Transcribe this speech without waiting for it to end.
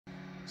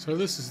So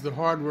this is the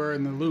hardware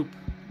in the loop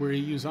where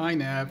you use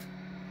Inav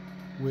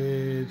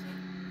with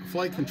a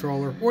flight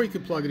controller, or you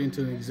could plug it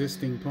into an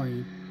existing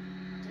plane.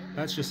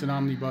 That's just an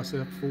Omnibus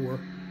F4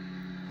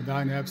 with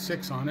Inav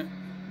 6 on it.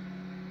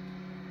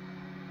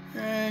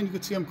 And you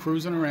can see I'm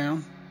cruising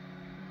around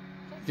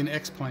in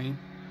X-plane.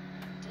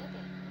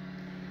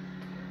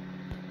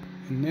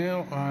 And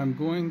now I'm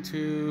going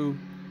to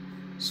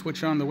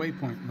switch on the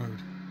waypoint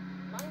mode.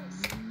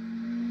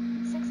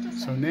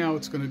 So now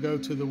it's going to go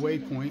to the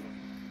waypoint.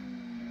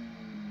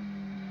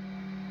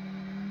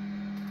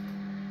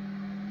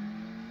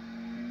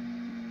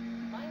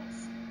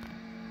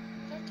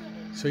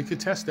 So you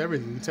could test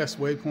everything. You can test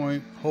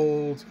waypoint,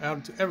 hold,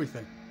 out to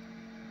everything.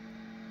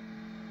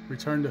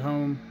 Return to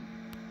home.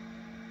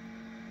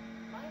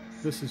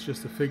 This is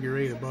just a figure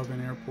 8 above an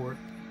airport.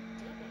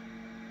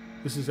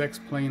 This is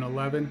X-plane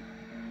 11.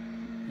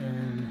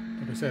 And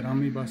like I said,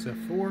 Omnibus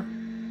F4.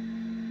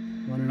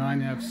 Run an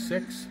Inav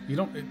 6.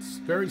 It's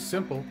very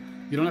simple.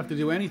 You don't have to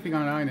do anything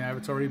on Inav.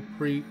 It's already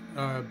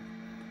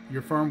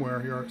your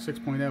firmware, your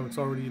 6.0, it's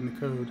already in the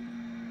code.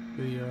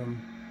 The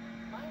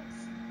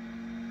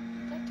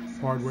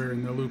hardware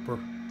in the looper,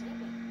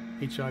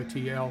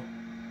 HITL.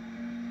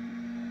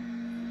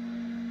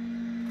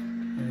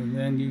 And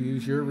then you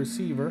use your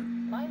receiver,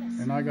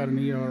 and I got an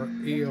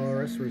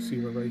ELRS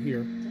receiver right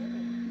here,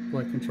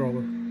 flight controller,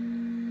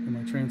 and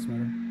my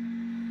transmitter.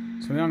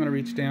 So now I'm going to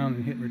reach down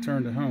and hit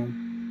return to home.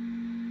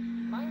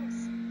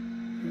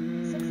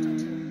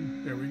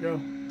 And there we go.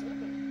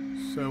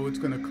 So it's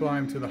going to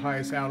climb to the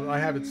highest altitude. I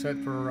have it set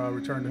for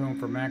return to home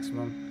for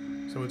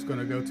maximum, so it's going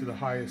to go to the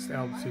highest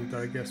altitude that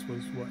I guess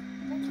was what,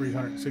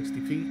 360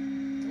 feet.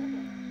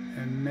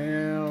 And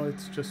now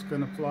it's just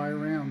going to fly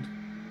around.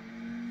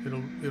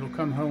 It'll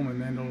come home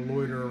and then it'll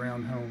loiter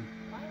around home.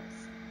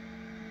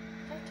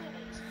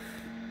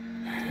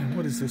 And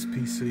what is this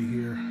PC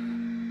here?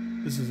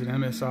 This is an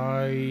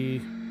MSI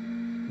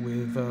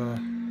with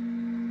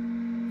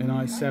an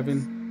i7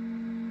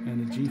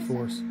 and a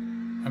GeForce.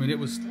 I mean, it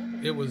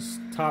was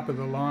top of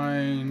the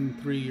line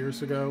 3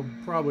 years ago.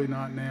 Probably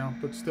not now,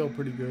 but still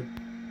pretty good.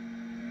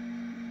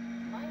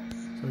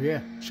 So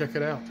yeah, check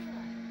it out.